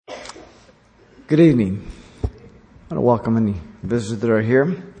Good evening. I want to welcome any visitors that are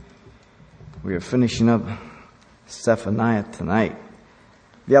here. We are finishing up Zephaniah tonight.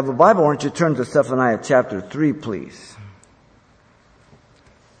 If you have a Bible, why don't you turn to Zephaniah chapter 3, please.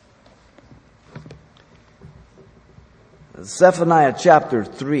 Zephaniah chapter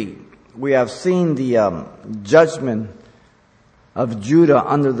 3. We have seen the judgment of Judah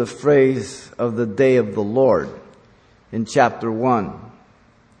under the phrase of the day of the Lord in chapter 1.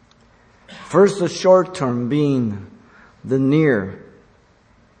 First, the short term being the near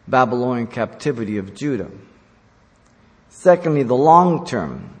Babylonian captivity of Judah. Secondly, the long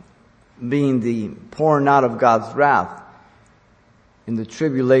term being the pouring out of God's wrath in the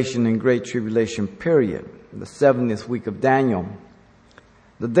tribulation and great tribulation period, the 70th week of Daniel.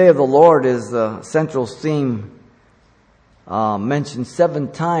 The day of the Lord is the central theme mentioned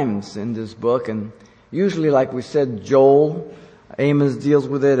 7 times in this book, and usually, like we said, Joel, Amos deals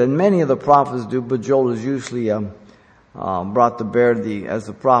with it, and many of the prophets do, but Joel is usually brought to bear as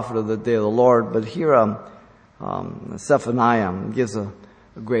the prophet of the day of the Lord. But here, Zephaniah gives a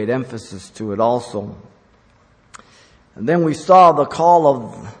great emphasis to it also. And then we saw the call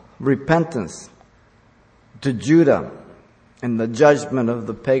of repentance to Judah and the judgment of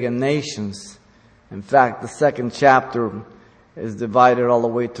the pagan nations. In fact, the second chapter is divided all the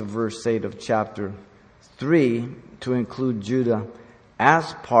way to verse 8 of chapter 3 to include Judah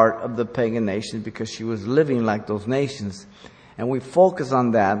as part of the pagan nations because she was living like those nations. And we focus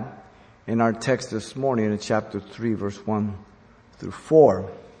on that in our text this morning in chapter 3, verse 1 through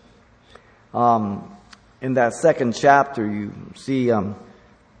 4. In that second chapter, you see the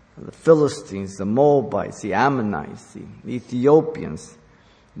Philistines, the Moabites, the Ammonites, the Ethiopians,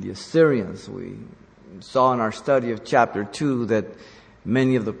 the Assyrians. We saw in our study of chapter 2 that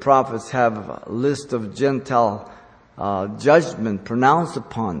many of the prophets have a list of Gentile judgment pronounced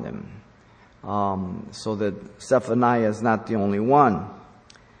upon them, so that Zephaniah is not the only one.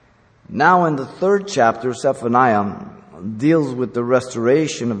 Now in the third chapter, Zephaniah deals with the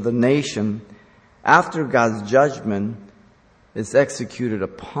restoration of the nation after God's judgment is executed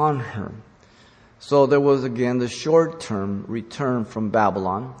upon her. So there was again the short-term return from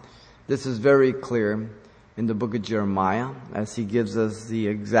Babylon. This is very clear in the book of Jeremiah, as he gives us the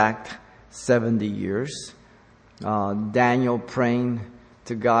exact 70 years. Daniel praying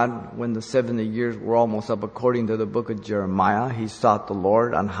to God when the 70 years were almost up, according to the book of Jeremiah. He sought the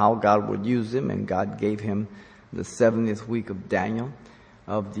Lord on how God would use him, and God gave him the 70th week of Daniel,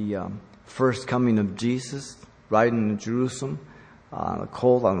 of the first coming of Jesus, riding in Jerusalem, on a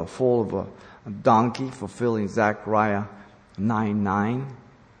colt, on the foal of a donkey, fulfilling Zechariah 9:9.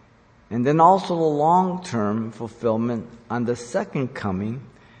 And then also the long-term fulfillment on the second coming,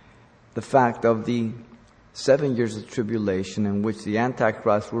 the fact of the 7 years of tribulation in which the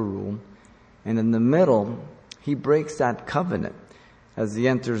Antichrist will rule. And in the middle, he breaks that covenant as he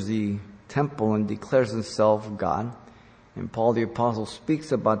enters the temple and declares himself God. And Paul the Apostle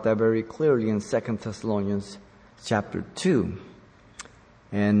speaks about that very clearly in 2 Thessalonians chapter 2.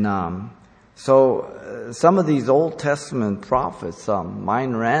 And so some of these Old Testament prophets,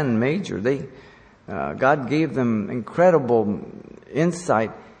 minor and major, God gave them incredible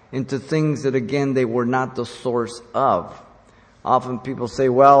insight into things that, again, they were not the source of. Often people say,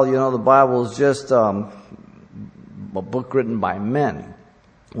 well, the Bible is just a book written by men.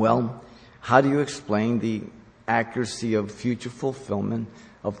 Well, how do you explain the accuracy of future fulfillment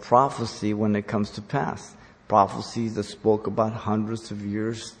of prophecy when it comes to pass? Prophecies that spoke about hundreds of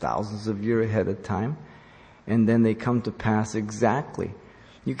years, thousands of years ahead of time, and then they come to pass exactly.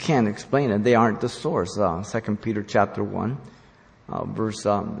 You can't explain it. They aren't the source. 2 Peter chapter 1, verse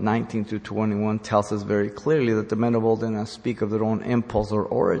 19 through 21 tells us very clearly that the men of old did not speak of their own impulse or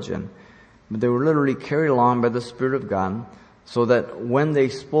origin, but they were literally carried along by the Spirit of God, so that when they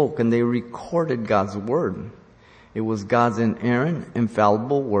spoke and they recorded God's word, it was God's inerrant,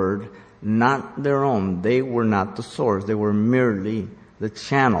 infallible word, not their own. They were not the source. They were merely the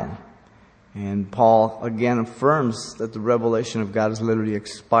channel. And Paul again affirms that the revelation of God is literally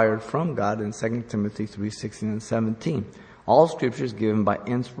expired from God in 2 Timothy 3:16 and 17. All scripture is given by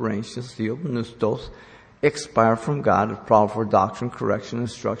inspiration, theopneustos, expired from God, is profitable for doctrine, correction,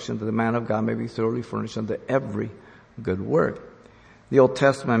 instruction, that the man of God may be thoroughly furnished unto every good work. The Old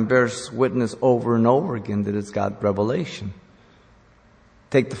Testament bears witness over and over again that it's God's revelation.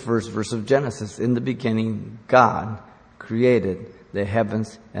 Take the first verse of Genesis. In the beginning, God created the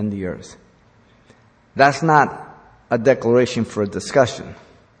heavens and the earth. That's not a declaration for a discussion.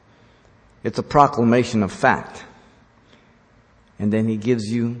 It's a proclamation of fact. And then he gives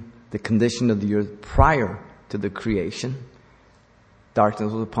you the condition of the earth prior to the creation.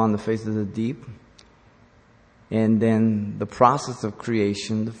 Darkness was upon the face of the deep. And then the process of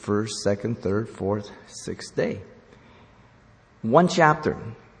creation, the first, second, third, fourth, sixth day. One chapter.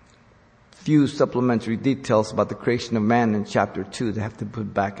 Few supplementary details about the creation of man in chapter 2. They have to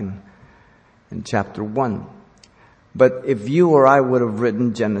put back in chapter 1. But if you or I would have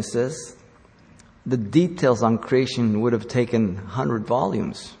written Genesis, the details on creation would have taken 100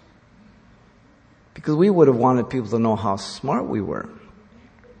 volumes. Because we would have wanted people to know how smart we were.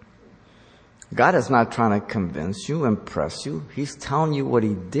 God is not trying to convince you, impress you. He's telling you what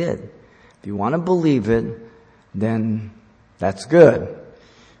He did. If you want to believe it, then that's good.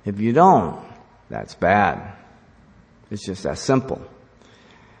 If you don't, that's bad. It's just that simple.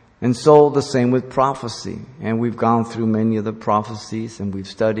 And so the same with prophecy. And we've gone through many of the prophecies, and we've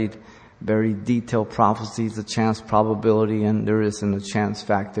studied very detailed prophecies, the chance probability, and there isn't a chance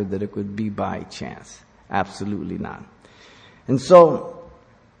factor that it could be by chance. Absolutely not. And so,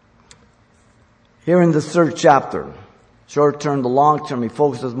 here in the third chapter, short term to long term, he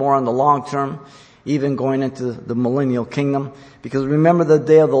focuses more on the long term, even going into the millennial kingdom. Because remember, the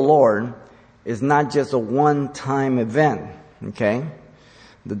day of the Lord is not just a one-time event, okay?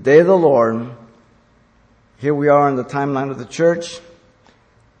 The day of the Lord, here we are in the timeline of the church.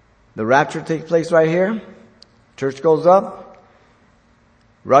 The rapture takes place right here. Church goes up.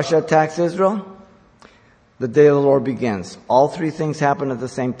 Russia attacks Israel. The day of the Lord begins. All three things happen at the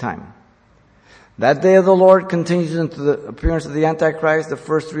same time. That day of the Lord continues into the appearance of the Antichrist, the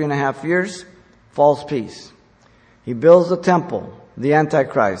first 3.5 years, false peace. He builds the temple, the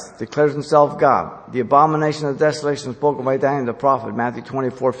Antichrist, declares himself God. The abomination of desolation spoken by Daniel the prophet, Matthew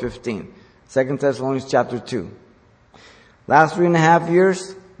 24:15. 2 Thessalonians chapter 2. Last 3.5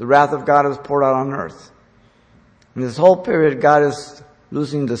 years, the wrath of God is poured out on earth. In this whole period, God is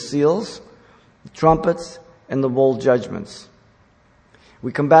loosing the seals, the trumpets, and the bowl judgments.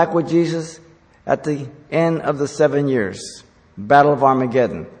 We come back with Jesus at the end of the 7 years, Battle of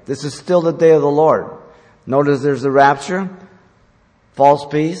Armageddon. This is still the day of the Lord. Notice there's the rapture, false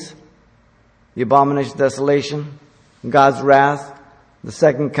peace, the abomination of desolation, God's wrath, the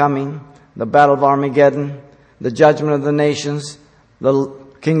second coming, the Battle of Armageddon, the judgment of the nations, the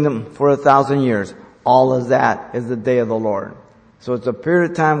kingdom for 1,000 years. All of that is the day of the Lord. So it's a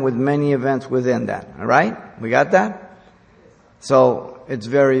period of time with many events within that. All right? We got that? So it's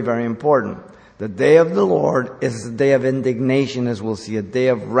very, very important. The day of the Lord is a day of indignation, as we'll see, a day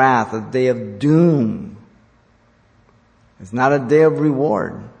of wrath, a day of doom. It's not a day of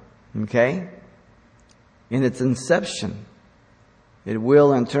reward, okay? In its inception, it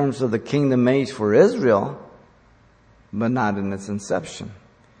will in terms of the kingdom age for Israel, but not in its inception.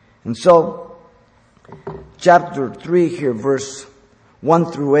 And so, chapter 3 here, verse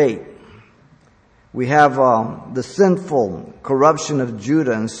 1 through 8. We have the sinful corruption of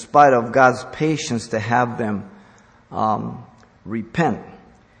Judah in spite of God's patience to have them repent.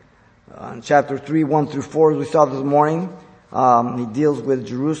 In chapter 3, 1 through 4, as we saw this morning, he deals with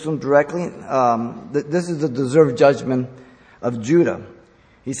Jerusalem directly. This is the deserved judgment of Judah.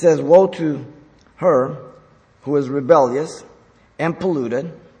 He says, "Woe to her who is rebellious and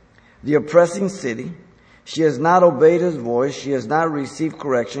polluted, the oppressing city. She has not obeyed his voice. She has not received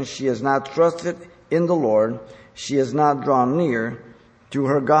correction. She has not trusted in the Lord. She has not drawn near to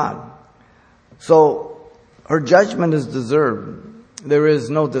her God." So her judgment is deserved. There is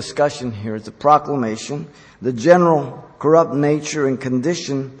no discussion here. It's a proclamation. The general corrupt nature and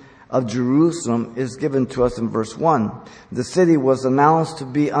condition of Jerusalem is given to us in verse 1. The city was announced to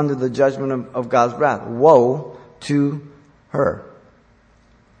be under the judgment of God's wrath. Woe to her.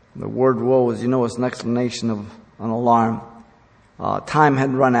 The word woe, as you know, is an explanation of an alarm. Time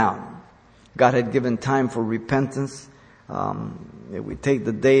had run out. God had given time for repentance. If we take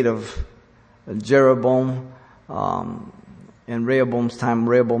the date of Jeroboam in Rehoboam's time,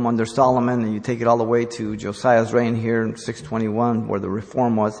 Rehoboam under Solomon, and you take it all the way to Josiah's reign here in 621, where the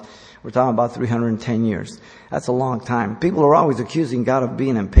reform was, we're talking about 310 years. That's a long time. People are always accusing God of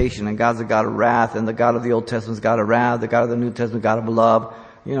being impatient, and God's a God of wrath, and the God of the Old Testament is God of wrath, the God of the New Testament, God of love.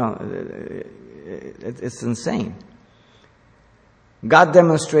 You know, it's insane. God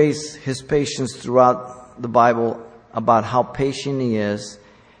demonstrates His patience throughout the Bible about how patient He is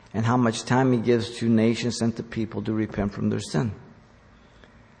and how much time He gives to nations and to people to repent from their sin.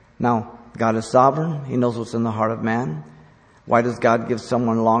 Now, God is sovereign. He knows what's in the heart of man. Why does God give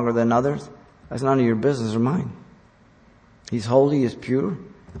someone longer than others? That's none of your business or mine. He's holy, He's pure.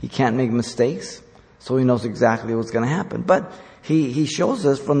 He can't make mistakes. So He knows exactly what's going to happen. But He shows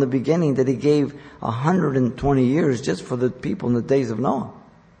us from the beginning that He gave 120 years just for the people in the days of Noah.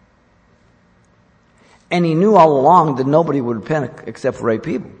 And he knew all along that nobody would repent except for 8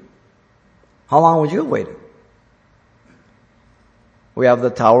 people. How long would you have waited? We have the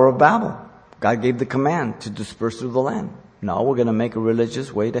Tower of Babel. God gave the command to disperse through the land. No, we're going to make a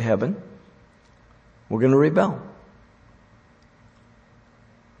religious way to heaven. We're going to rebel.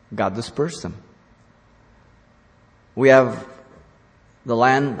 God dispersed them. We have the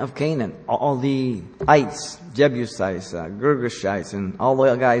land of Canaan, all the ites, Jebusites, Girgashites, and all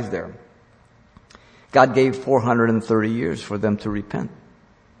the guys there. God gave 430 years for them to repent.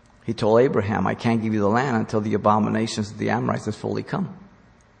 He told Abraham, I can't give you the land until the abominations of the Amorites has fully come.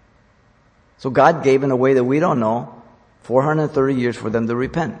 So God gave in a way that we don't know 430 years for them to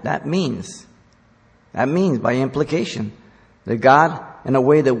repent. That means by implication that God, in a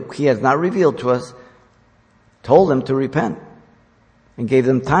way that He has not revealed to us, told them to repent and gave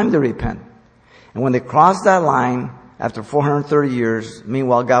them time to repent. And when they crossed that line after 430 years,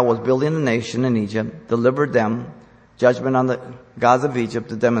 meanwhile God was building a nation in Egypt, delivered them, judgment on the gods of Egypt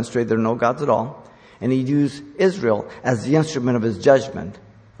to demonstrate there are no gods at all. And He used Israel as the instrument of His judgment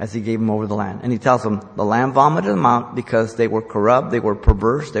as He gave them over the land. And He tells them, the land vomited them out because they were corrupt, they were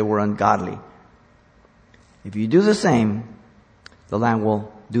perverse, they were ungodly. If you do the same, the land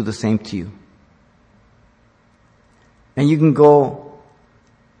will do the same to you. And you can go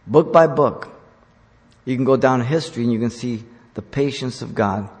book by book. You can go down history and you can see the patience of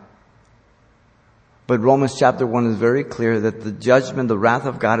God. But Romans chapter 1 is very clear that the judgment, the wrath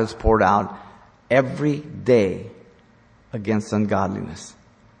of God is poured out every day against ungodliness.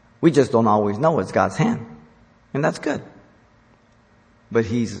 We just don't always know it's God's hand. And that's good. But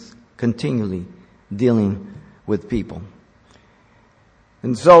He's continually dealing with people.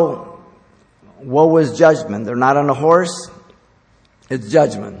 And so, woe is judgment. They're not on a horse. It's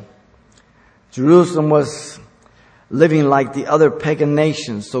judgment. Jerusalem was living like the other pagan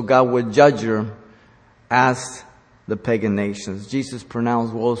nations, so God would judge her as the pagan nations. Jesus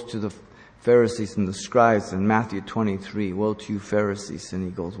pronounced woes to the Pharisees and the scribes in Matthew 23. Woe to you Pharisees. And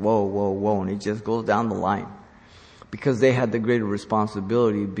He goes, woe, woe, woe. And He just goes down the line. Because they had the greater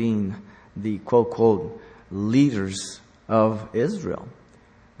responsibility being the quote, quote, leaders of Israel.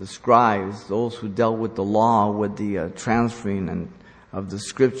 The scribes, those who dealt with the law, with the transferring and of the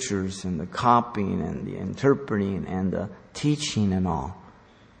scriptures and the copying and the interpreting and the teaching and all.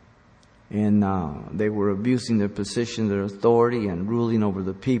 And they were abusing their position, their authority, and ruling over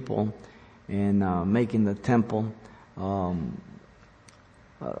the people, and making the temple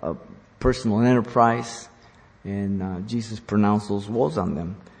a personal enterprise. And Jesus pronounced those woes on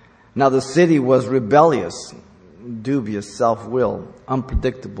them. Now the city was rebellious, dubious, self-willed,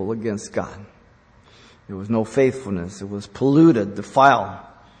 unpredictable against God. There was no faithfulness. It was polluted, defiled,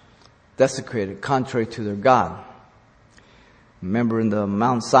 desecrated, contrary to their God. Remember in the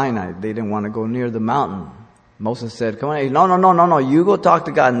Mount Sinai, they didn't want to go near the mountain. Moses said, come on, no, you go talk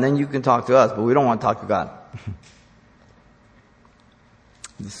to God and then you can talk to us, but we don't want to talk to God.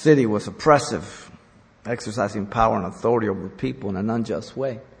 The city was oppressive, exercising power and authority over people in an unjust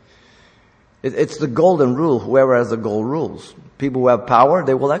way. It's the golden rule. Whoever has the gold rules. People who have power,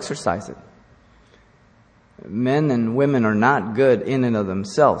 they will exercise it. Men and women are not good in and of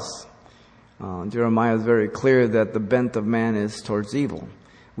themselves. Jeremiah is very clear that the bent of man is towards evil.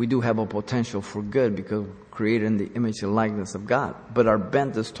 We do have a potential for good because we're created in the image and likeness of God. But our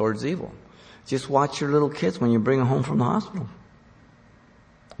bent is towards evil. Just watch your little kids when you bring them home from the hospital.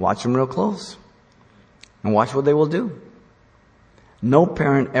 Watch them real close. And watch what they will do. No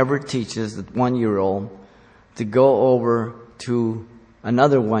parent ever teaches the 1-year-old to go over to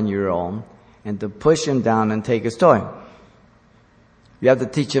another 1-year-old and to push him down and take his toy. You have to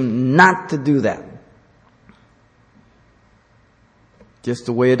teach him not to do that. Just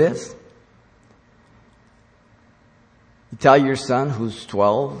the way it is. You tell your son who's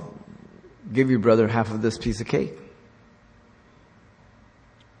 12, give your brother half of this piece of cake.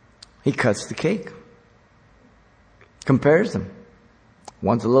 He cuts the cake. Compares them.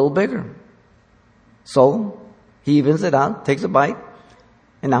 One's a little bigger. So, he evens it out, takes a bite,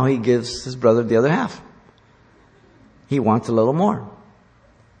 and now he gives his brother the other half. He wants a little more.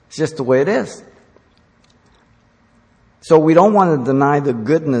 It's just the way it is. So we don't want to deny the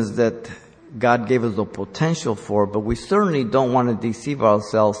goodness that God gave us the potential for, but we certainly don't want to deceive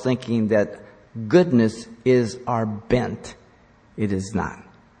ourselves thinking that goodness is our bent. It is not.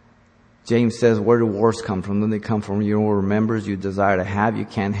 James says, where do wars come from? Then they come from your members you desire to have, you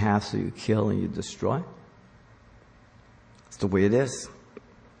can't have, so you kill and you destroy. It's the way it is.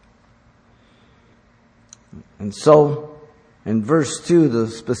 And so, in verse 2, the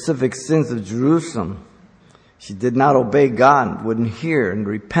specific sins of Jerusalem, She did not obey God, wouldn't hear. And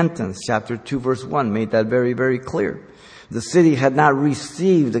repentance, chapter 2, verse 1, made that very, very clear. The city had not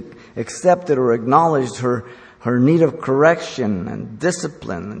received, accepted, or acknowledged her need of correction and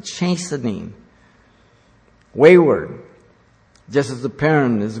discipline and chastening. Wayward. Just as the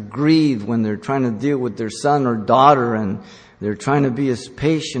parent is grieved when they're trying to deal with their son or daughter, and they're trying to be as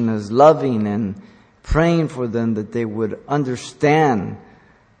patient, as loving, and praying for them that they would understand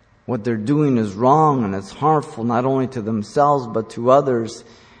what they're doing is wrong and it's harmful not only to themselves but to others,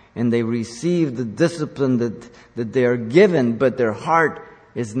 and they receive the discipline that they are given, but their heart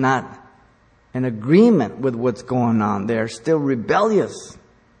is not in agreement with what's going on. They are still rebellious.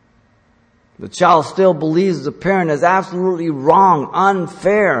 The child still believes the parent is absolutely wrong,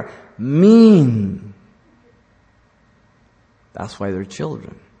 unfair, mean. That's why they're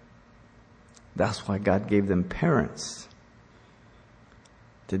children. That's why God gave them parents.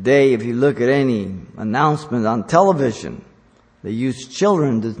 Today, if you look at any announcement on television, they use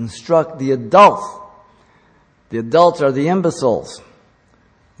children to instruct the adults. The adults are the imbeciles.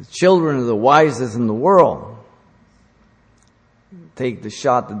 The children are the wisest in the world. Take the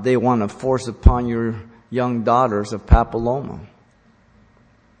shot that they want to force upon your young daughters of papilloma.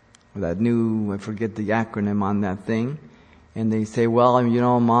 That new, I forget the acronym on that thing. And they say, well,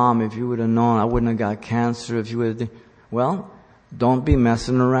 Mom, if you would have known, I wouldn't have got cancer if you would have. Well, don't be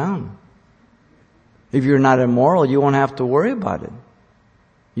messing around. If you're not immoral, you won't have to worry about it.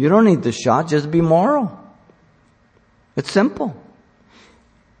 You don't need the shot, just be moral. It's simple.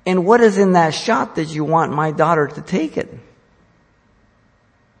 And what is in that shot that you want my daughter to take it?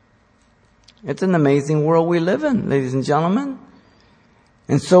 It's an amazing world we live in, ladies and gentlemen.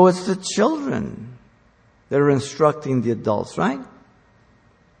 And so it's the children that are instructing the adults, right?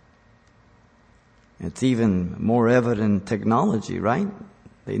 It's even more evident in technology, right?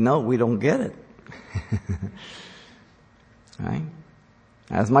 They know we don't get it. Right?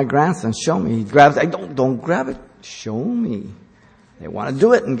 As my grandson, show me. He grabs it. Don't grab it. Show me. They want to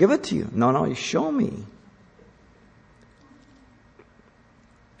do it and give it to you. No, you show me.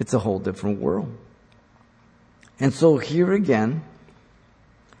 It's a whole different world. And so here again,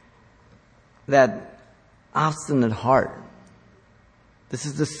 that obstinate heart, this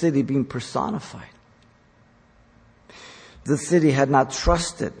is the city being personified. The city had not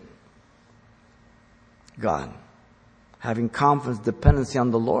trusted God, having confidence, dependency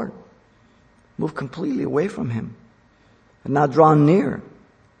on the Lord, moved completely away from Him, and not drawn near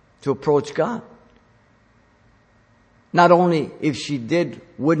to approach God. Not only if she did,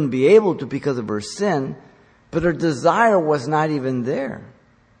 wouldn't be able to because of her sin, but her desire was not even there.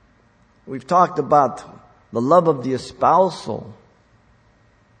 We've talked about the love of the espousal.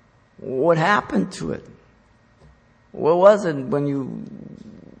 What happened to it? What was it when you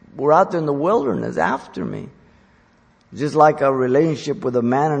were out there in the wilderness after me? Just like a relationship with a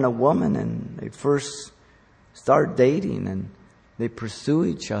man and a woman, and they first start dating and they pursue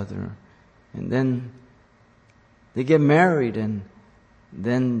each other, and then they get married, and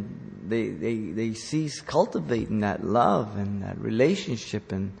then they cease cultivating that love and that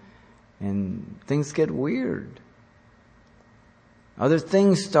relationship, and things get weird. Other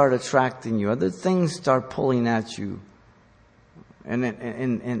things start attracting you. Other things start pulling at you.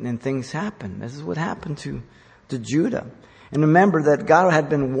 And things happen. This is what happened to Judah. And remember that God had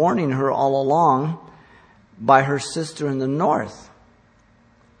been warning her all along by her sister in the north.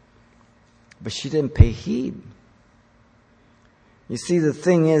 But she didn't pay heed. You see, the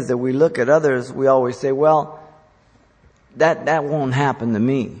thing is that we look at others, we always say, well, that won't happen to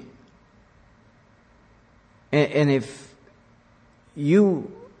me. And if you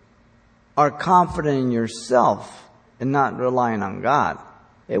are confident in yourself and not relying on God,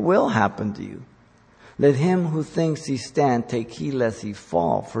 it will happen to you. Let him who thinks he stand take heed lest he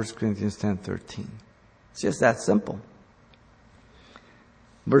fall. 1 Corinthians 10:13. It's just that simple.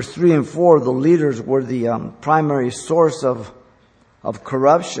 Verse 3 and 4, the leaders were the primary source of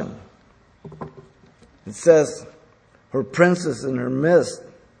corruption. It says, her princes in her midst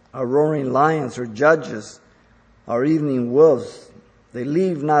are roaring lions, her judges are evening wolves. They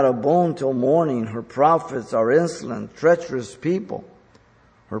leave not a bone till morning. Her prophets are insolent, treacherous people.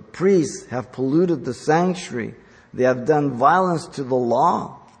 Her priests have polluted the sanctuary. They have done violence to the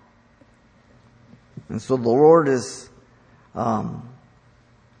law. And so the Lord is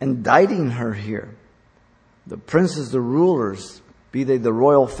indicting her here. The princes, the rulers, be they the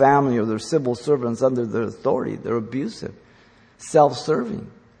royal family or their civil servants under their authority, they're abusive, self-serving.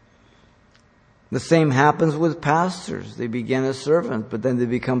 The same happens with pastors. They begin as servants, but then they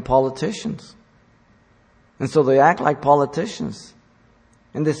become politicians. And so they act like politicians.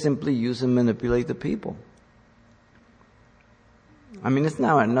 And they simply use and manipulate the people. I mean, it's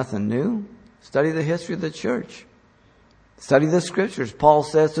not nothing new. Study the history of the church. Study the scriptures. Paul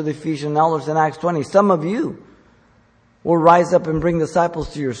says to the Ephesian elders in Acts 20, some of you will rise up and bring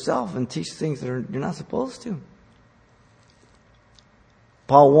disciples to yourself and teach things that you're not supposed to.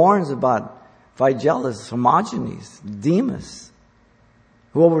 Paul warns about Phygellus, Hermogenes, Demas,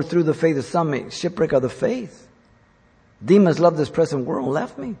 who overthrew the faith of some, made shipwreck of the faith. Demas loved this present world and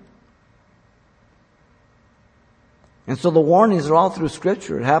left me. And so the warnings are all through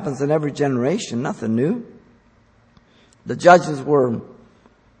Scripture. It happens in every generation, nothing new. The judges were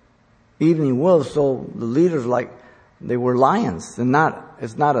evening wolves, so the leaders they were lions. And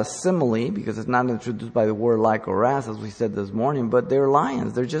it's not a simile because it's not introduced by the word like or as we said this morning, but they're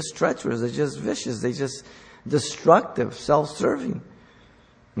lions. They're just treacherous. They're just vicious. They're just destructive, self-serving.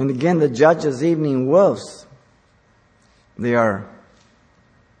 And again, the judges, evening wolves, they are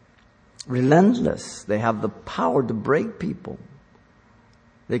relentless. They have the power to break people.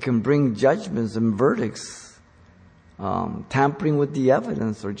 They can bring judgments and verdicts, tampering with the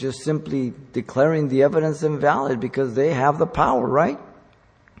evidence or just simply declaring the evidence invalid because they have the power, right?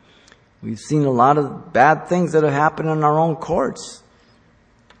 We've seen a lot of bad things that have happened in our own courts.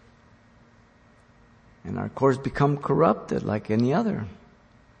 And our courts become corrupted like any other.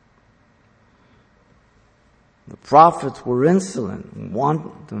 The prophets were insolent,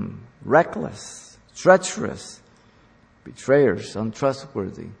 wanton, reckless, treacherous, betrayers,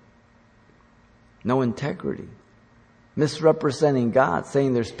 untrustworthy, no integrity, misrepresenting God,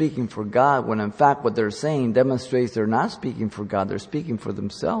 saying they're speaking for God, when in fact what they're saying demonstrates they're not speaking for God, they're speaking for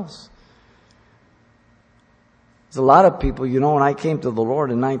themselves. There's a lot of people, when I came to the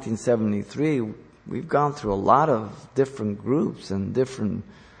Lord in 1973, we've gone through a lot of different groups and different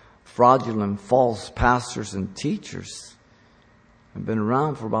fraudulent, false pastors and teachers. I've been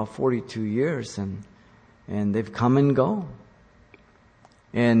around for about 42 years and they've come and go.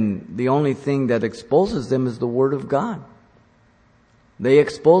 And the only thing that exposes them is the Word of God. They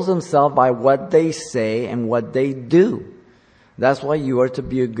expose themselves by what they say and what they do. That's why you are to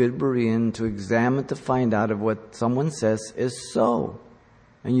be a good Berean, to examine, to find out if what someone says is so.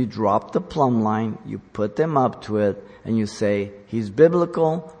 And you drop the plumb line, you put them up to it, and you say, he's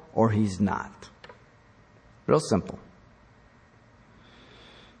biblical or he's not. Real simple.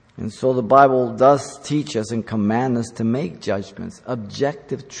 And so the Bible does teach us and command us to make judgments,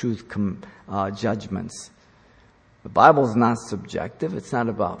 objective truth judgments. The Bible is not subjective. It's not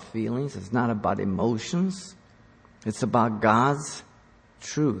about feelings. It's not about emotions. It's about God's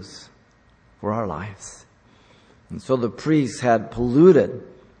truth for our lives. And so the priests had polluted,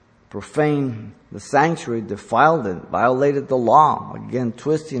 profaned the sanctuary, defiled it, violated the law, again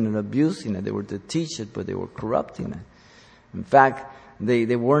twisting and abusing it. They were to teach it, but they were corrupting it. In fact,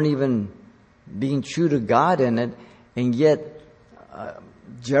 they weren't even being true to God in it, and yet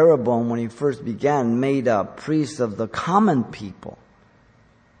Jeroboam, when he first began, made priests of the common people.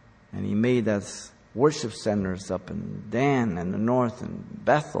 And he made us worship centers up in Dan and the north and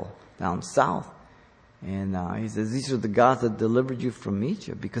Bethel down south. And he says, these are the gods that delivered you from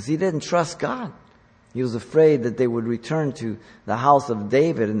Egypt, because he didn't trust God. He was afraid that they would return to the house of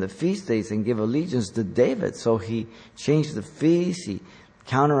David in the feast days and give allegiance to David. So he changed the feasts, he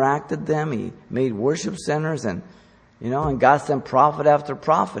counteracted them, he made worship centers, and God sent prophet after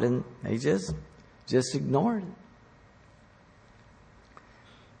prophet, and they just ignored it.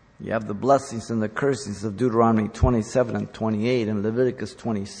 You have the blessings and the cursings of Deuteronomy 27 and 28 and Leviticus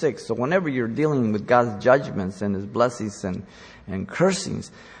 26. So whenever you're dealing with God's judgments and His blessings and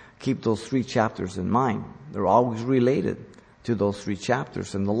cursings, keep those 3 chapters in mind. They're always related to those 3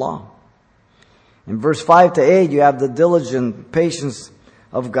 chapters in the law. In verse 5 to 8, you have the diligent patience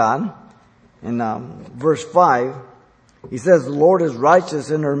of God. In verse 5, he says, the Lord is righteous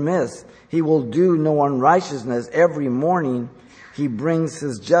in her midst. He will do no unrighteousness. Every morning He brings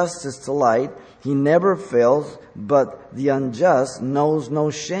His justice to light. He never fails, but the unjust knows no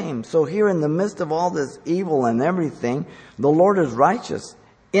shame. So here in the midst of all this evil and everything, the Lord is righteous.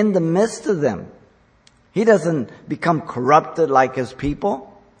 In the midst of them. He doesn't become corrupted like His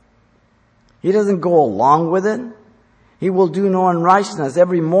people. He doesn't go along with it. He will do no unrighteousness.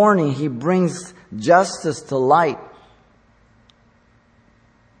 Every morning He brings justice to light.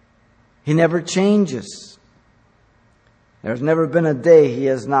 He never changes. There's never been a day He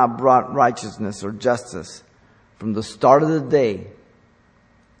has not brought righteousness or justice. From the start of the day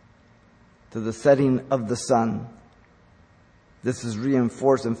to the setting of the sun. This is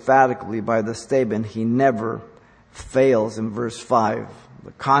reinforced emphatically by the statement, He never fails in verse 5.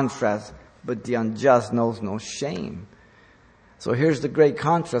 The contrast, but the unjust knows no shame. So here's the great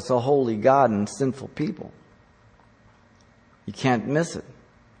contrast, a holy God and sinful people. You can't miss it.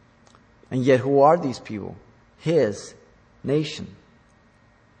 And yet, who are these people? His nation,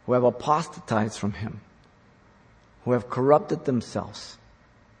 who have apostatized from Him, who have corrupted themselves.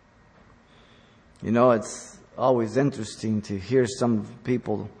 You know, it's always interesting to hear some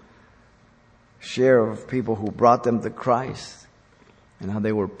people share of people who brought them to Christ and how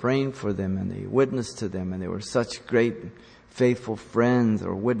they were praying for them and they witnessed to them and they were such great faithful friends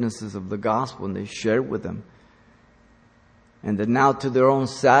or witnesses of the gospel, and they shared with them. And that now, to their own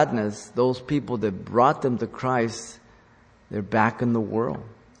sadness, those people that brought them to Christ, they're back in the world.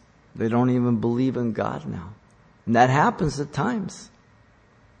 They don't even believe in God now. And that happens at times.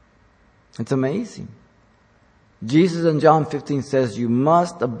 It's amazing. Jesus in John 15 says, "You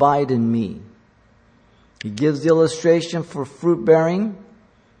must abide in me." He gives the illustration for fruit bearing,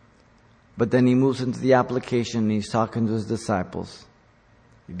 but then he moves into the application and he's talking to his disciples.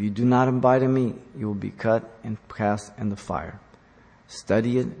 If you do not abide in me, you will be cut and cast in the fire.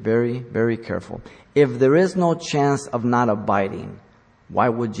 Study it very, very careful. If there is no chance of not abiding, why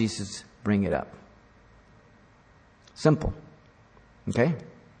would Jesus bring it up? Simple. Okay?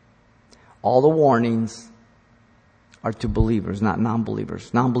 All the warnings are to believers, not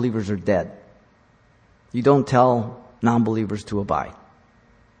non-believers. Non-believers are dead. You don't tell non-believers to abide.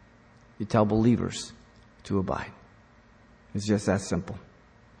 You tell believers to abide. It's just that simple.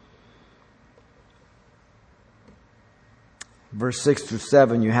 Verse 6 through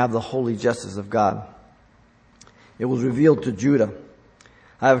 7, you have the holy justice of God. It was revealed to Judah.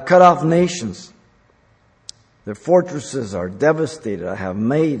 I have cut off nations. Their fortresses are devastated. I have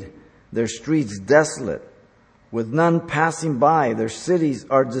made their streets desolate, with none passing by. Their cities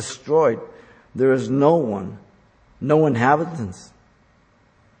are destroyed. There is no inhabitants.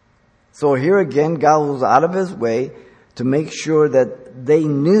 So here again, God was out of His way to make sure that they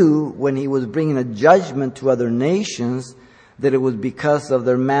knew when He was bringing a judgment to other nations that it was because of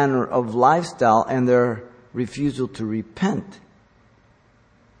their manner of lifestyle and their refusal to repent.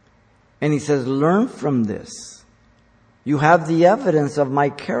 And He says, learn from this. You have the evidence of my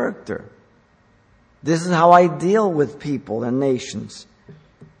character. This is how I deal with people and nations.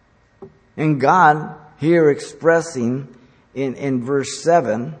 And God, here expressing in verse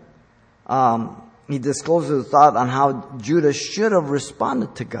 7, He discloses a thought on how Judah should have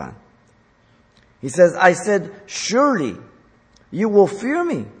responded to God. He says, I said, surely you will fear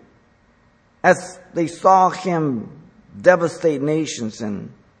me. As they saw Him devastate nations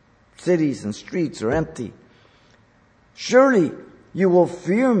and cities and streets are empty. Surely you will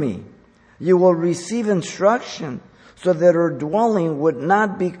fear me. You will receive instruction so that her dwelling would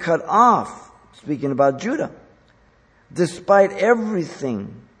not be cut off. Speaking about Judah. Despite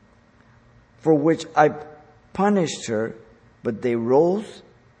everything for which I punished her, but they rose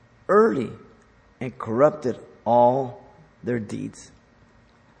early and corrupted all their deeds.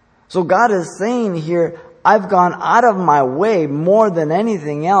 So God is saying here, I've gone out of my way more than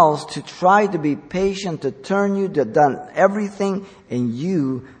anything else to try to be patient, to turn you, to done everything, and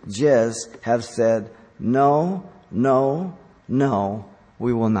you just have said, no, no, no,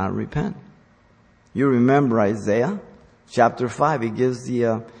 we will not repent. You remember Isaiah chapter 5. He gives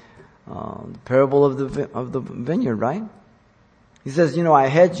the parable of the vineyard, right? He says, I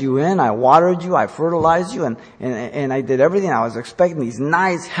hedged you in, I watered you, I fertilized you, and I did everything. I was expecting these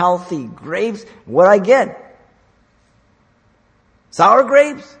nice, healthy grapes. What did I get? Sour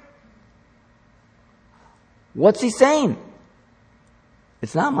grapes? What's He saying?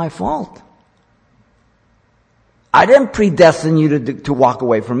 It's not my fault. I didn't predestine you to walk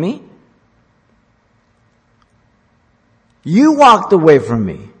away from me. You walked away from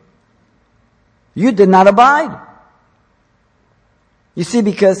me. You did not abide. You see,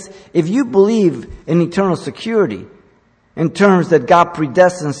 because if you believe in eternal security, in terms that God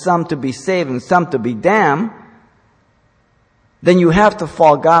predestines some to be saved and some to be damned, then you have to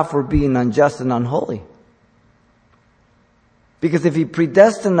fault God for being unjust and unholy. Because if He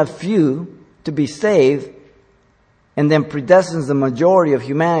predestined a few to be saved, and then predestines the majority of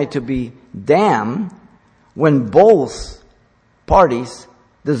humanity to be damned, when both parties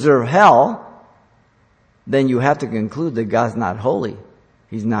deserve hell, then you have to conclude that God's not holy.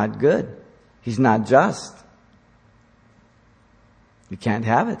 He's not good. He's not just. You can't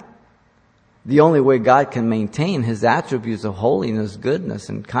have it. The only way God can maintain His attributes of holiness, goodness,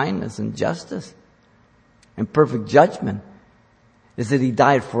 and kindness, and justice, and perfect judgment is that He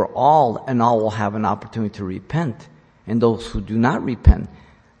died for all, and all will have an opportunity to repent. And those who do not repent,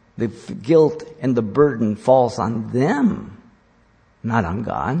 the guilt and the burden falls on them, not on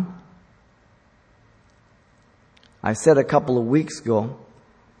God. I said a couple of weeks ago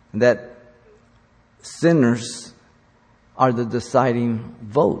that sinners are the deciding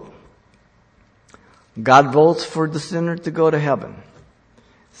vote. God votes for the sinner to go to heaven.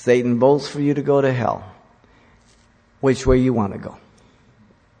 Satan votes for you to go to hell. Which way you want to go?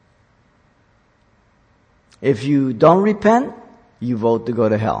 If you don't repent, you vote to go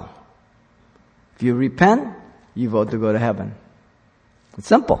to hell. If you repent, you vote to go to heaven. It's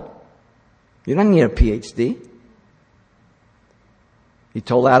simple. You don't need a PhD. He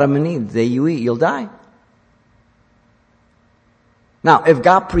told Adam and Eve, the day you eat, you'll die. Now, if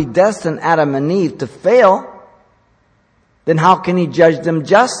God predestined Adam and Eve to fail, then how can He judge them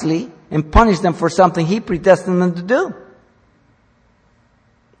justly and punish them for something He predestined them to do?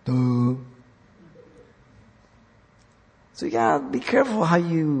 So you gotta be careful how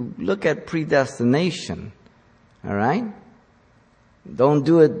you look at predestination. All right? Don't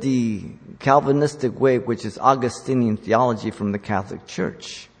do it the Calvinistic way, which is Augustinian theology from the Catholic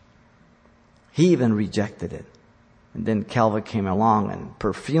Church. He even rejected it. And then Calvin came along and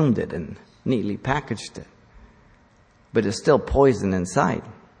perfumed it and neatly packaged it. But it's still poison inside.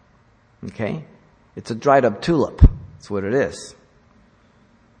 Okay? It's a dried up tulip. That's what it is.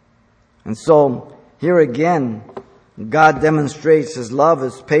 And so, here again, God demonstrates His love,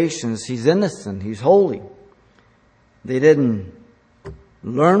 His patience. He's innocent. He's holy. They didn't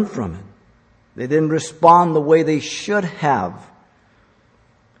learn from it. They didn't respond the way they should have.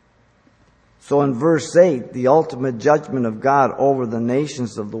 So in verse 8, the ultimate judgment of God over the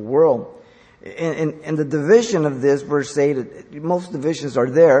nations of the world. In the division of this, verse 8, most divisions are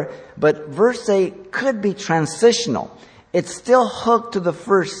there, but verse 8 could be transitional. It's still hooked to the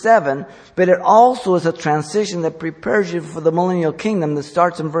first 7, but it also is a transition that prepares you for the millennial kingdom that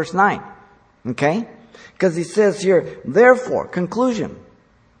starts in verse 9. Okay? Because he says here, therefore, conclusion,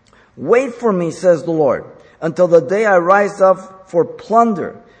 wait for me, says the Lord, until the day I rise up for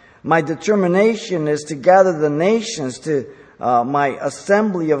plunder. My determination is to gather the nations to my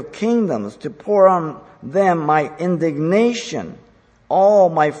assembly of kingdoms, to pour on them my indignation, all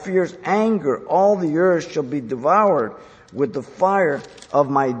my fierce anger. All the earth shall be devoured with the fire of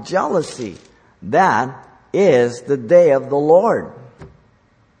my jealousy. That is the day of the Lord,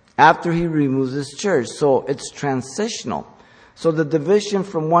 after He removes His church. So it's transitional. So the division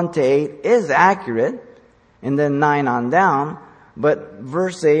from 1 to 8 is accurate, and then 9 on down. But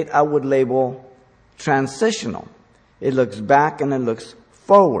verse 8 I would label transitional. It looks back and it looks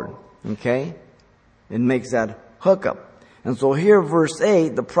forward. Okay? It makes that hookup. And so here, verse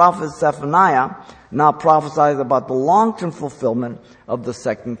 8, the prophet Zephaniah now prophesies about the long-term fulfillment of the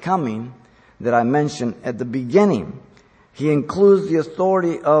second coming that I mentioned at the beginning. He includes the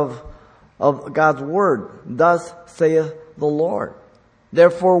authority of God's word. Thus saith the Lord.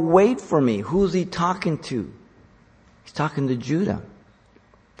 Therefore wait for me. Who's He talking to? He's talking to Judah.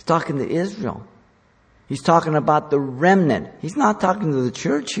 He's talking to Israel. He's talking about the remnant. He's not talking to the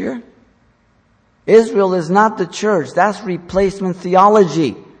church here. Israel is not the church. That's replacement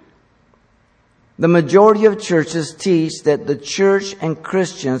theology. The majority of churches teach that the church and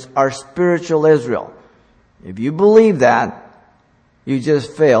Christians are spiritual Israel. If you believe that, you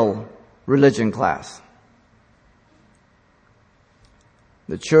just failed religion class.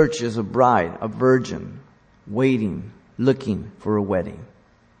 The church is a bride, a virgin, waiting, looking for a wedding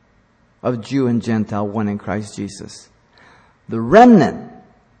of Jew and Gentile, one in Christ Jesus. The remnant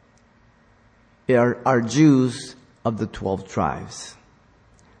are Jews of the 12 tribes.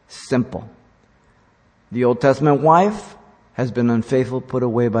 Simple. The Old Testament wife has been unfaithful, put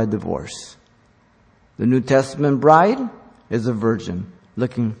away by divorce. The New Testament bride is a virgin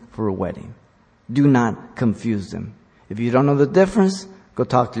looking for a wedding. Do not confuse them. If you don't know the difference, go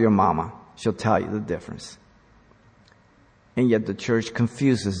talk to your mama. She'll tell you the difference. And yet the church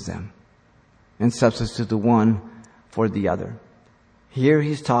confuses them and substitutes the one for the other. Here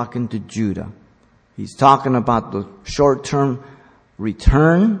he's talking to Judah. He's talking about the short-term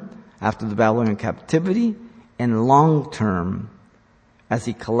return after the Babylonian captivity and long-term as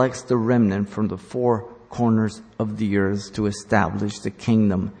he collects the remnant from the four corners of the earth to establish the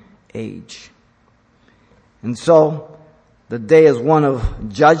kingdom age. And so the day is one of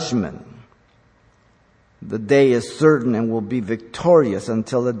judgment. The day is certain and will be victorious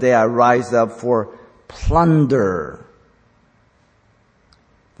until the day I rise up for plunder.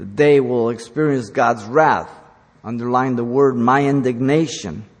 The day will experience God's wrath. Underline the word, my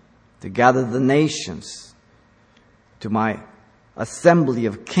indignation, to gather the nations to my assembly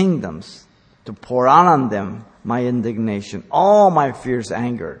of kingdoms, to pour out on them my indignation, all my fierce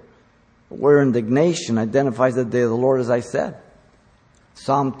anger. The word indignation identifies the day of the Lord, as I said.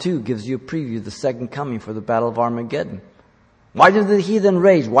 Psalm 2 gives you a preview of the second coming for the battle of Armageddon. Why do the heathen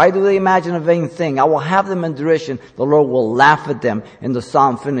rage? Why do they imagine a vain thing? I will have them in derision. The Lord will laugh at them. And the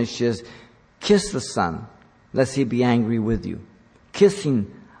psalm finishes, kiss the Son, lest he be angry with you.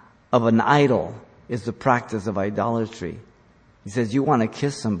 Kissing of an idol is the practice of idolatry. He says, you want to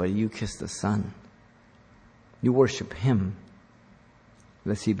kiss somebody, you kiss the Son. You worship him,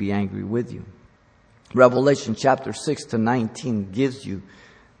 lest he be angry with you. Revelation chapter 6 to 19 gives you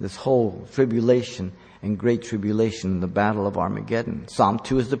this whole tribulation and great tribulation in the battle of Armageddon. Psalm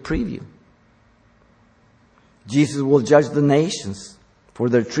 2 is the preview. Jesus will judge the nations for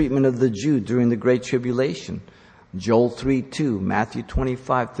their treatment of the Jew during the great tribulation. Joel 3:2, Matthew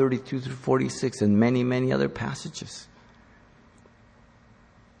 25:32-46, and many, many other passages.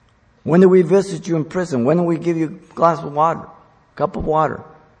 When did we visit you in prison? When did we give you a glass of water, a cup of water?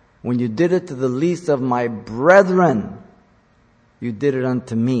 When you did it to the least of my brethren, you did it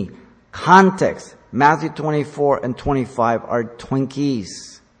unto me. Context, Matthew 24 and 25 are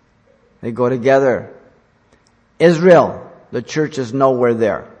Twinkies. They go together. Israel, the church is nowhere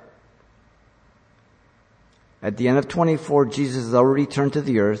there. At the end of 24, Jesus has already turned to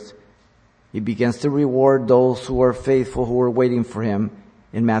the earth. He begins to reward those who are faithful, who are waiting for him.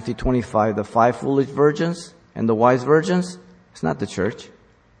 In Matthew 25, the 5 foolish virgins and the wise virgins, it's not the church.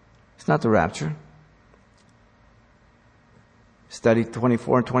 It's not the rapture. Study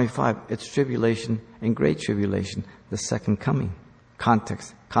 24 and 25. It's tribulation and great tribulation, the second coming.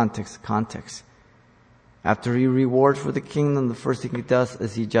 Context, context, context. After he rewards for the kingdom, the first thing he does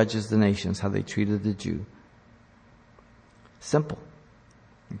is he judges the nations, how they treated the Jew. Simple.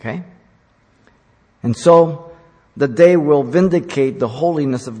 Okay? And so, the day will vindicate the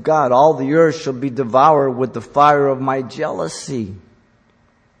holiness of God. All the earth shall be devoured with the fire of my jealousy.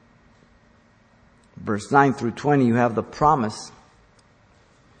 Verse 9 through 20, you have the promise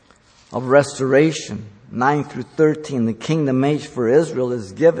of restoration. 9 through 13, the kingdom age for Israel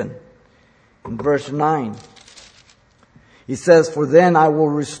is given. In verse 9, he says, for then I will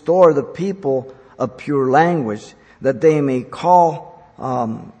restore the people of pure language, that they may call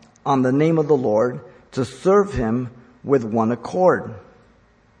on the name of the Lord, to serve him with one accord.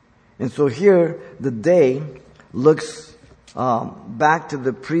 And so here, the day looks back to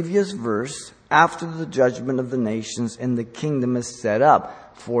the previous verse, after the judgment of the nations and the kingdom is set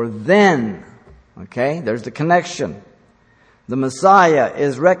up. For then, okay, there's the connection. The Messiah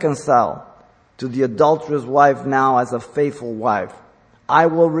is reconciled to the adulterous wife now as a faithful wife. I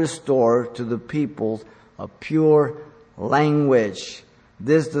will restore to the peoples a pure language.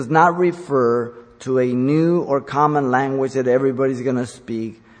 This does not refer to a new or common language that everybody's going to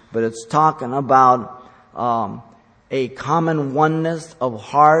speak, but it's talking about a common oneness of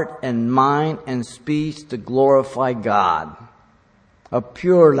heart and mind and speech to glorify God. A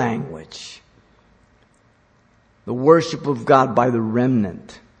pure language. The worship of God by the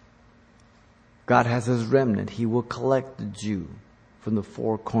remnant. God has his remnant. He will collect the Jew from the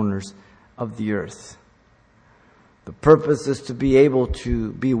four corners of the earth. The purpose is to be able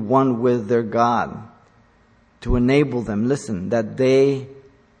to be one with their God. To enable them, listen, that they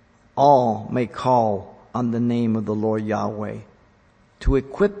all may call on the name of the Lord Yahweh. To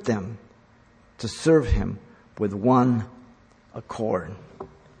equip them to serve him with one accord.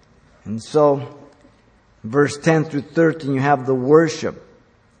 And so, verse 10 through 13, you have the worship.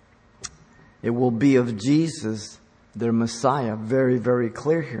 It will be of Jesus, their Messiah. Very, very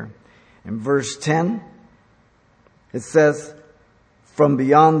clear here. In verse 10, it says, from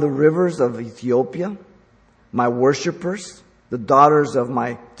beyond the rivers of Ethiopia, my worshipers, the daughters of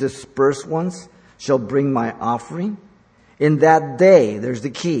my dispersed ones, shall bring my offering. In that day, there's the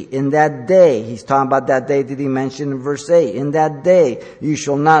key. In that day, he's talking about that day that he mentioned in verse 8. In that day, you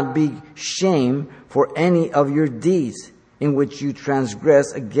shall not be shamed for any of your deeds in which you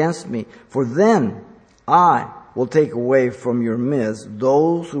transgress against me. For then I will take away from your midst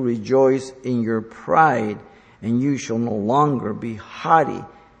those who rejoice in your pride, and you shall no longer be haughty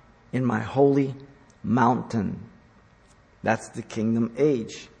in my holy mountain. That's the kingdom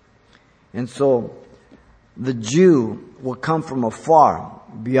age. And so the Jew will come from afar,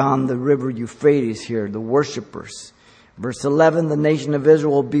 beyond the river Euphrates here, the worshipers. Verse 11, the nation of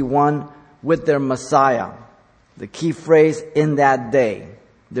Israel will be one with their Messiah. The key phrase, in that day.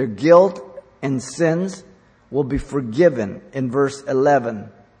 Their guilt and sins will be forgiven. In verse 11,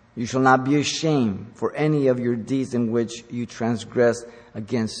 you shall not be ashamed for any of your deeds in which you transgress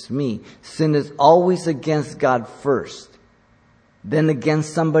against me. Sin is always against God first, then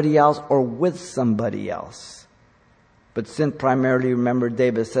against somebody else or with somebody else. But sin primarily, remember,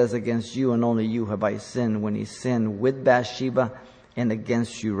 David says, against you and only you have I sinned, when he sinned with Bathsheba and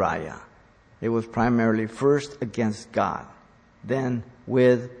against Uriah. It was primarily first against God. than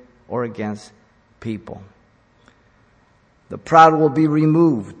with or against people. The proud will be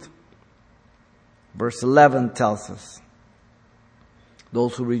removed. Verse 11 tells us,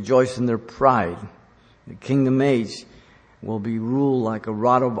 those who rejoice in their pride, the kingdom age will be ruled like a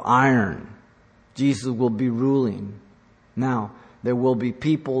rod of iron. Jesus will be ruling. Now, there will be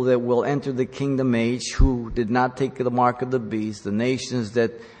people that will enter the kingdom age who did not take the mark of the beast, the nations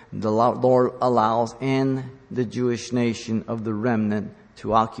that the Lord allows in the Jewish nation of the remnant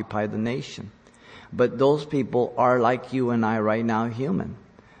to occupy the nation. But those people are like you and I right now, human.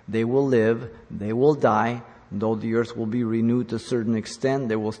 They will live, they will die. Though the earth will be renewed to a certain extent,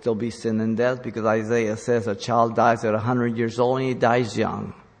 there will still be sin and death, because Isaiah says a child dies at 100 years old and he dies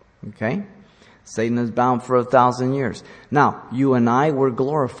young. Okay? Satan is bound for 1,000 years. Now, you and I were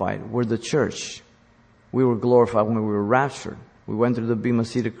glorified. We're the church. We were glorified when we were raptured. We went through the bema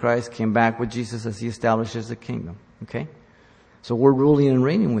seat of Christ, came back with Jesus as He establishes the kingdom. Okay? So we're ruling and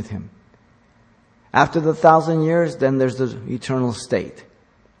reigning with Him. After the 1,000 years, then there's the eternal state.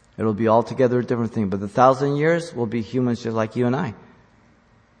 It'll be altogether a different thing. But the 1,000 years will be humans just like you and I.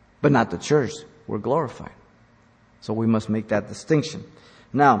 But not the church. We're glorified. So we must make that distinction.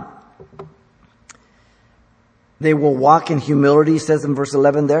 Now, they will walk in humility, it says in verse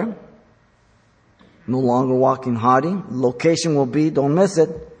 11 there. No longer walking haughty. Location will be, don't miss it,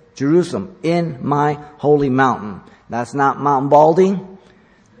 Jerusalem, in my holy mountain. That's not Mount Baldy.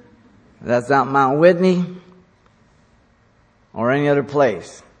 That's not Mount Whitney. Or any other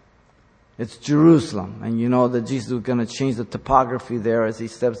place. It's Jerusalem. And you know that Jesus is going to change the topography there as He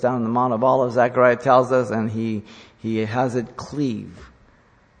steps down on the Mount of Olives. Zechariah tells us, and he has it cleave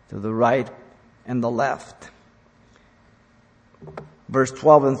to the right and the left. Verse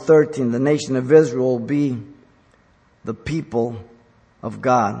 12 and 13, the nation of Israel will be the people of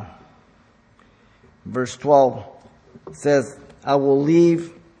God. Verse 12 says, I will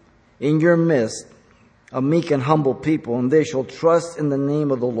leave in your midst a meek and humble people, and they shall trust in the name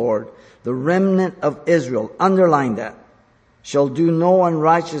of the Lord. The remnant of Israel, underline that, shall do no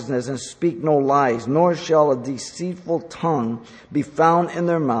unrighteousness and speak no lies, nor shall a deceitful tongue be found in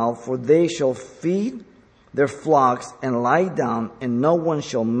their mouth, for they shall feed their flocks and lie down, and no one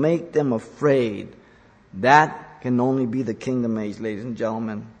shall make them afraid. That can only be the kingdom age, ladies and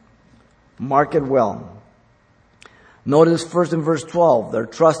gentlemen. Mark it well. Notice first in verse 12, they're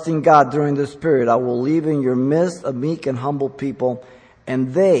trusting God during this period. I will leave in your midst a meek and humble people,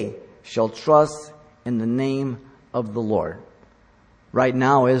 and they shall trust in the name of the Lord. Right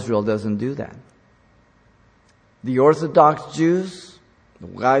now, Israel doesn't do that. The Orthodox Jews, the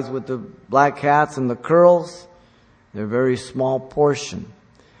guys with the black hats and the curls, they're a very small portion.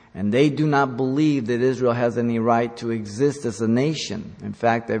 And they do not believe that Israel has any right to exist as a nation. In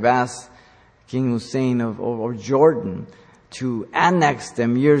fact, they've asked King Hussein of Jordan to annex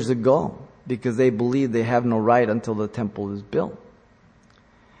them years ago because they believe they have no right until the temple is built.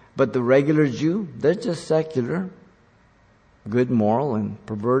 But the regular Jew, they're just secular, good, moral, and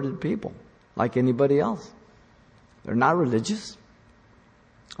perverted people like anybody else. They're not religious.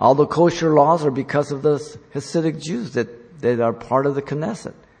 All the kosher laws are because of the Hasidic Jews that are part of the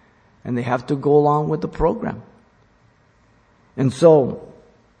Knesset. And they have to go along with the program. And so,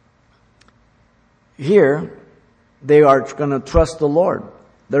 here, they are going to trust the Lord.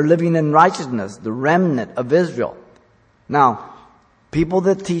 They're living in righteousness, the remnant of Israel. Now, people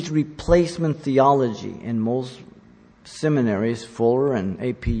that teach replacement theology in most seminaries, Fuller and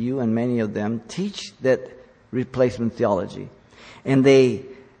APU and many of them, teach that replacement theology. And they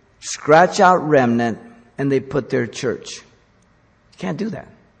scratch out remnant and they put their church. You can't do that.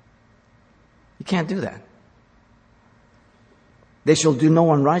 You can't do that. They shall do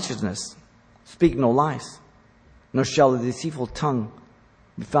no unrighteousness, speak no lies, nor shall a deceitful tongue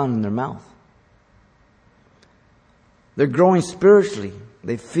be found in their mouth. They're growing spiritually.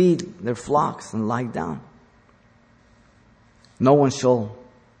 They feed their flocks and lie down. No one shall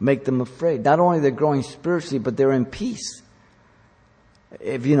make them afraid. Not only they're growing spiritually, but they're in peace.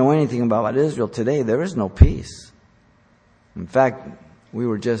 If you know anything about Israel today, there is no peace. In fact, we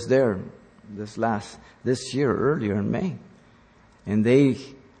were just there this year, earlier in May. And they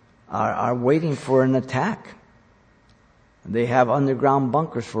are waiting for an attack. They have underground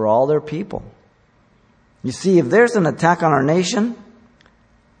bunkers for all their people. You see, if there's an attack on our nation,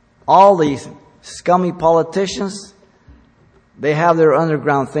 all these scummy politicians, they have their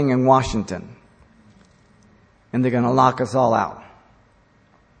underground thing in Washington. And they're going to lock us all out.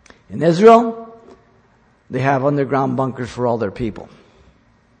 In Israel, they have underground bunkers for all their people.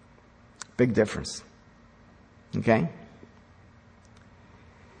 Big difference. Okay?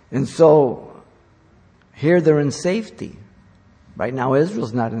 And so, here they're in safety. Right now,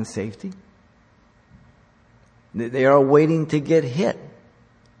 Israel's not in safety. They are waiting to get hit.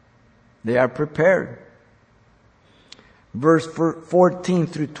 They are prepared. Verse 14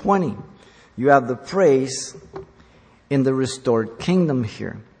 through 20, you have the praise in the restored kingdom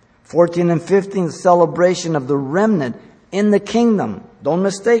here. 14 and 15, celebration of the remnant in the kingdom. Don't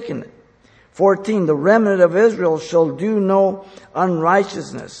mistake it. 14, the remnant of Israel shall do no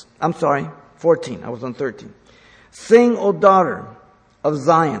unrighteousness. 14, I was on 13. Sing, O daughter of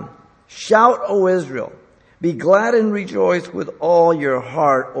Zion. Shout, O Israel. Be glad and rejoice with all your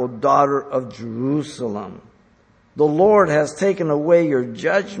heart, O daughter of Jerusalem. The Lord has taken away your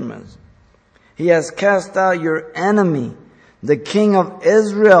judgments. He has cast out your enemy, the King of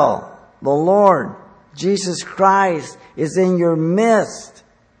Israel, the Lord, Jesus Christ, is in your midst.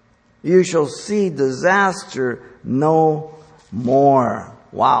 You shall see disaster no more.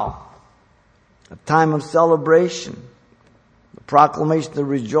 Wow. A time of celebration. The proclamation to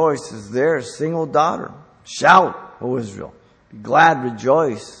rejoice is there. Sing, O daughter. Shout, O Israel. Be glad,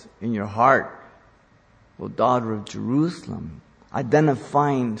 rejoice in your heart, O daughter of Jerusalem.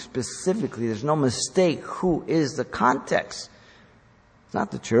 Identifying specifically, there's no mistake who is the context. It's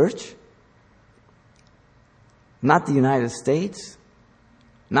not the church. Not the United States.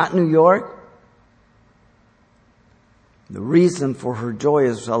 Not New York. The reason for her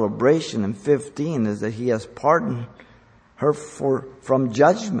joyous celebration in 15 is that he has pardoned her from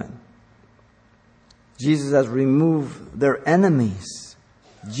judgment. Jesus has removed their enemies.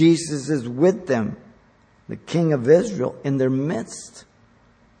 Jesus is with them, the King of Israel, in their midst.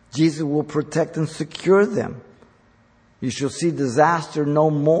 Jesus will protect and secure them. You shall see disaster no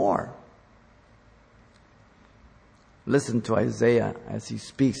more. Listen to Isaiah as he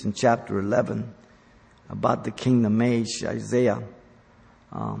speaks in chapter 11 about the kingdom age. Isaiah,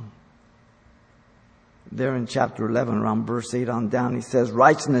 there in chapter 11, around verse 8 on down, he says,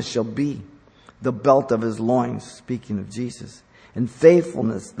 righteousness shall be the belt of his loins, speaking of Jesus, and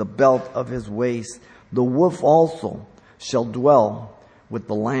faithfulness the belt of his waist. The wolf also shall dwell with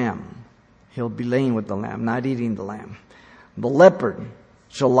the lamb. He'll be laying with the lamb, not eating the lamb. The leopard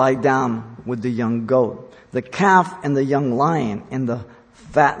shall lie down with the young goat, the calf and the young lion and the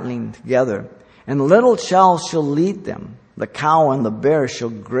fatling together. And the little child shall lead them. The cow and the bear shall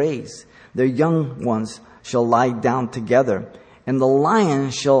graze. Their young ones shall lie down together. And the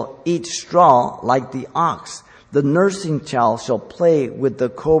lion shall eat straw like the ox. The nursing child shall play with the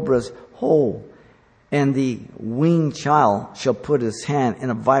cobra's hole. And the weaned child shall put his hand in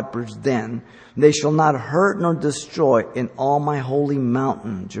a viper's den. They shall not hurt nor destroy in all my holy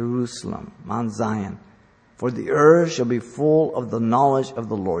mountain, Jerusalem, Mount Zion. For the earth shall be full of the knowledge of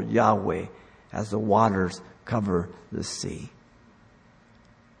the Lord Yahweh, as the waters cover the sea.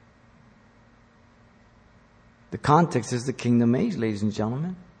 The context is the kingdom age, ladies and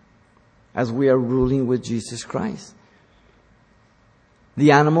gentlemen, as we are ruling with Jesus Christ.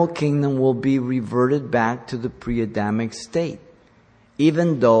 The animal kingdom will be reverted back to the pre-Adamic state,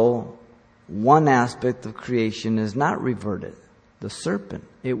 even though one aspect of creation is not reverted. The serpent,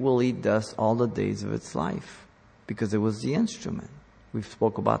 it will eat dust all the days of its life because it was the instrument. We've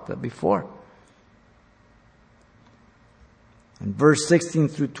spoke about that before. In verse 16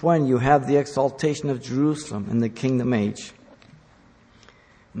 through 20, you have the exaltation of Jerusalem in the kingdom age.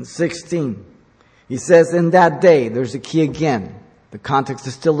 In 16, he says, in that day, there's a key again. The context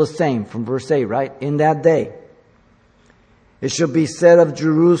is still the same from verse 8, right? In that day, it shall be said of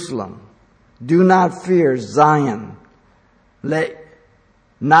Jerusalem, do not fear Zion. Let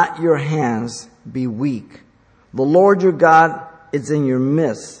not your hands be weak. The Lord your God is in your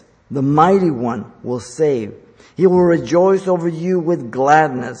midst. The mighty one will save. He will rejoice over you with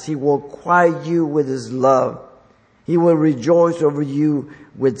gladness. He will quiet you with his love. He will rejoice over you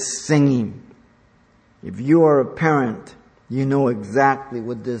with singing. If you are a parent, you know exactly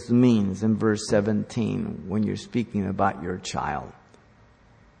what this means in verse 17 when you're speaking about your child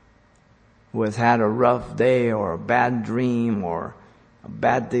who has had a rough day or a bad dream or a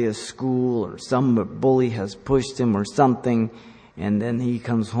bad day of school or some bully has pushed him or something, and then he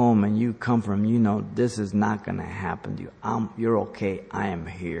comes home and you comfort him. You know this is not going to happen to you. You're okay. I am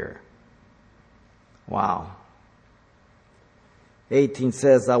here. Wow. 18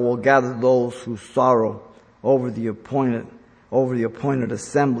 says, I will gather those who sorrow over the appointed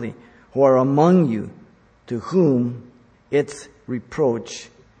assembly, who are among you, to whom its reproach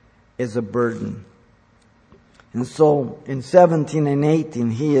is a burden. And so in 17 and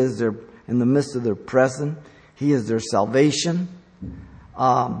 18, he is there in the midst of their present. He is their salvation.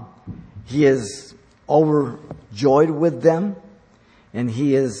 He is overjoyed with them, and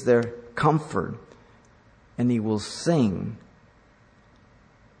he is their comfort. And he will sing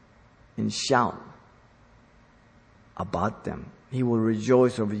and shout about them. He will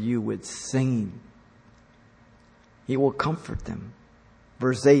rejoice over you with singing. He will comfort them.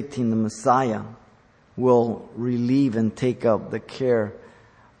 Verse 18, the Messiah will relieve and take up the care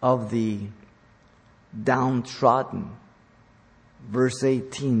of the downtrodden. Verse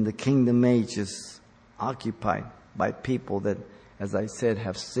 18, the kingdom age is occupied by people that, as I said,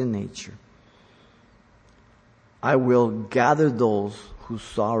 have sin nature. I will gather those who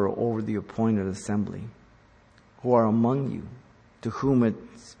sorrow over the appointed assembly, who are among you, to whom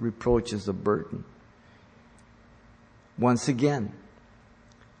its reproach is a burden. Once again,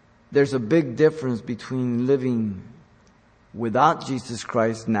 there's a big difference between living without Jesus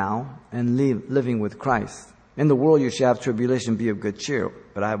Christ now and living with Christ. In the world you shall have tribulation, be of good cheer,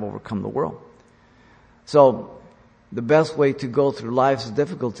 but I have overcome the world. So, the best way to go through life's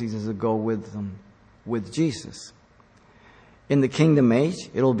difficulties is to go with Jesus. In the kingdom age,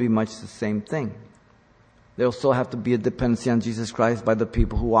 it'll be much the same thing. There'll still have to be a dependency on Jesus Christ by the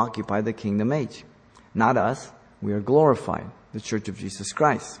people who occupy the kingdom age. Not us. We are glorified, the Church of Jesus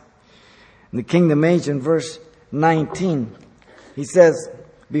Christ. In the kingdom age, in verse 19, he says,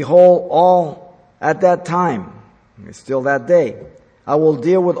 behold, all at that time, it's still that day, I will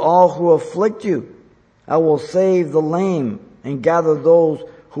deal with all who afflict you. I will save the lame and gather those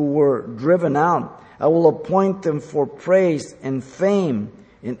who were driven out. I will appoint them for praise and fame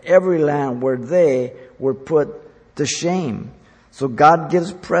in every land where they were put to shame. So God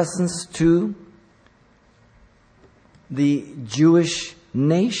gives presence to the Jewish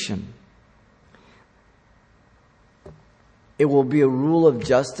nation. It will be a rule of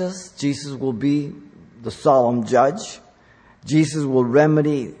justice. Jesus will be the solemn judge. Jesus will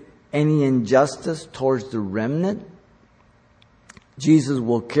remedy any injustice towards the remnant. Jesus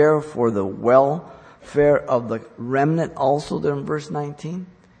will care for the welfare of the remnant also there in verse 19.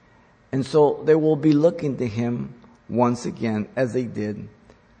 And so they will be looking to Him once again as they did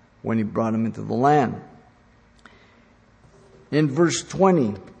when He brought them into the land. In verse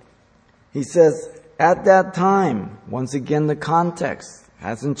 20, He says, at that time, once again the context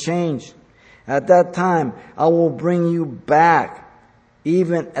hasn't changed. At that time, I will bring you back,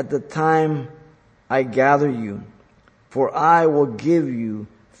 even at the time I gather you. For I will give you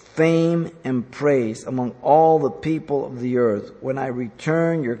fame and praise among all the people of the earth when I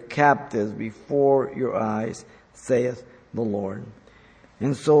return your captives before your eyes, saith the Lord.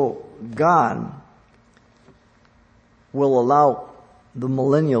 And so God will allow the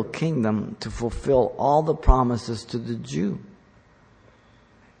millennial kingdom to fulfill all the promises to the Jew.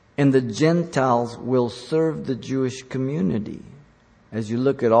 And the Gentiles will serve the Jewish community. As you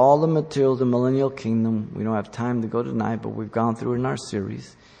look at all the material of the millennial kingdom, we don't have time to go tonight, but we've gone through it in our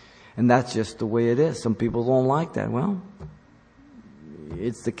series. And that's just the way it is. Some people don't like that. Well,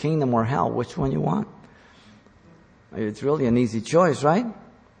 it's the kingdom or hell. Which one you want? It's really an easy choice, right?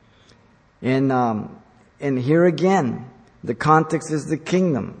 And here again, the context is the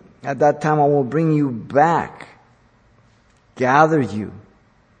kingdom. At that time I will bring you back, gather you.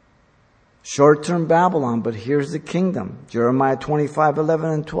 Short-term Babylon, but here's the kingdom. Jeremiah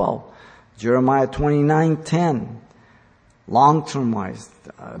 25:11 and 12. Jeremiah 29:10. Long-term wise,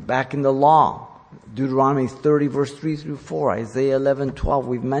 back in the law. Deuteronomy 30 verse 3 through 4. Isaiah 11:12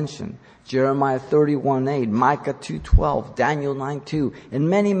 we've mentioned. Jeremiah 31:8. Micah 2:12. Daniel 9:2. And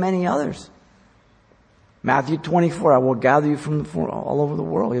many, many others. Matthew 24, I will gather you from all over the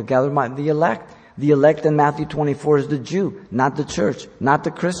world. You'll gather the elect. The elect in Matthew 24 is the Jew, not the church, not the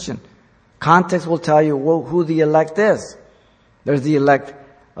Christian. Context will tell you who the elect is. There's the elect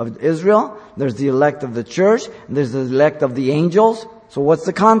of Israel, there's the elect of the church, and there's the elect of the angels. So what's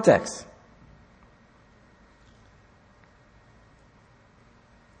the context?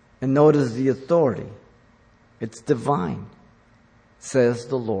 And notice the authority. It's divine, says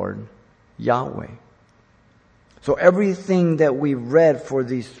the Lord Yahweh. So everything that we read for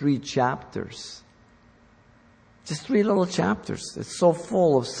these 3 chapters, just 3 little chapters, it's so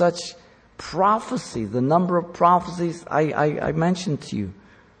full of such prophecy. The number of prophecies I mentioned to you.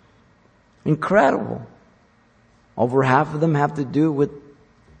 Incredible. Over half of them have to do with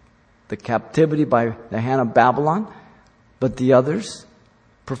the captivity by the hand of Babylon, but the others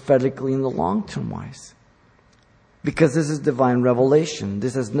prophetically in the long term wise. Because this is divine revelation.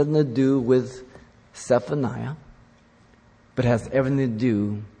 This has nothing to do with Zephaniah, but has everything to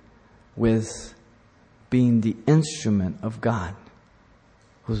do with being the instrument of God,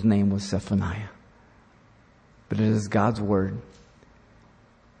 whose name was Zephaniah. But it is God's Word.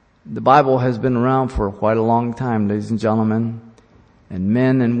 The Bible has been around for quite a long time, ladies and gentlemen. And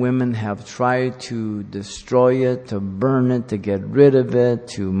men and women have tried to destroy it, to burn it, to get rid of it,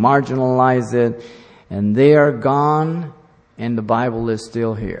 to marginalize it. And they are gone, and the Bible is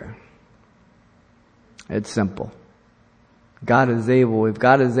still here. It's simple. If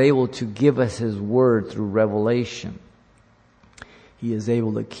God is able to give us His Word through revelation, He is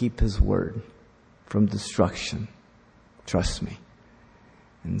able to keep His Word from destruction. Trust me.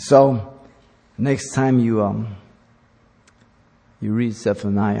 And so, next time you read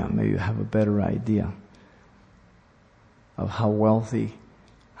Zephaniah, maybe you have a better idea of how wealthy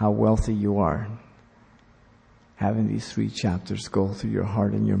you are, having these 3 chapters go through your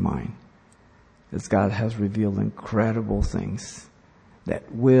heart and your mind. As God has revealed incredible things that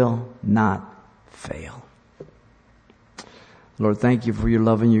will not fail. Lord, thank you for your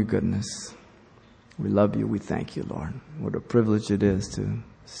love and your goodness. We love you. We thank you, Lord. What a privilege it is to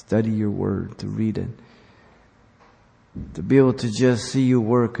study your word, to read it, to be able to just see you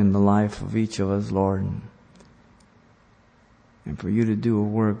work in the life of each of us, Lord. And for you to do a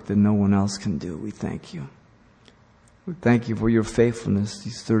work that no one else can do. We thank you. We thank you for your faithfulness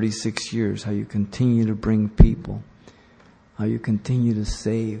these 36 years, how you continue to bring people, how you continue to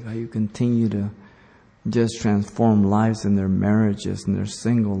save, how you continue to just transform lives in their marriages, in their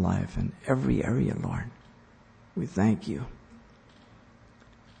single life, in every area, Lord. We thank you.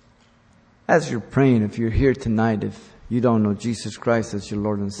 As you're praying, if you're here tonight, if you don't know Jesus Christ as your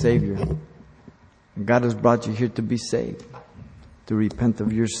Lord and Savior, God has brought you here to be saved, to repent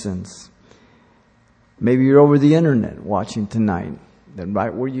of your sins. Maybe you're over the internet watching tonight, then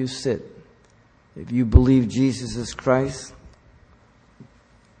right where you sit, if you believe Jesus is Christ,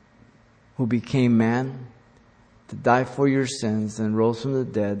 who became man to die for your sins and rose from the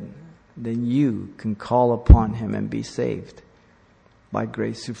dead, then you can call upon Him and be saved by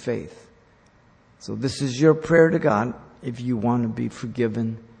grace through faith. So this is your prayer to God if you want to be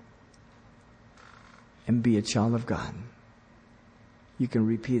forgiven and be a child of God. You can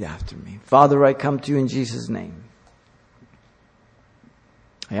repeat after me. Father, I come to you in Jesus' name.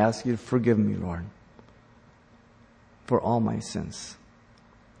 I ask you to forgive me, Lord, for all my sins.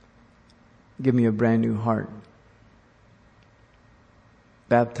 Give me a brand new heart.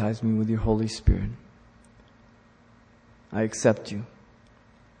 Baptize me with your Holy Spirit. I accept you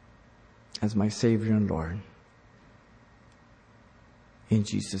as my Savior and Lord. In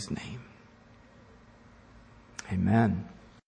Jesus' name. Amen.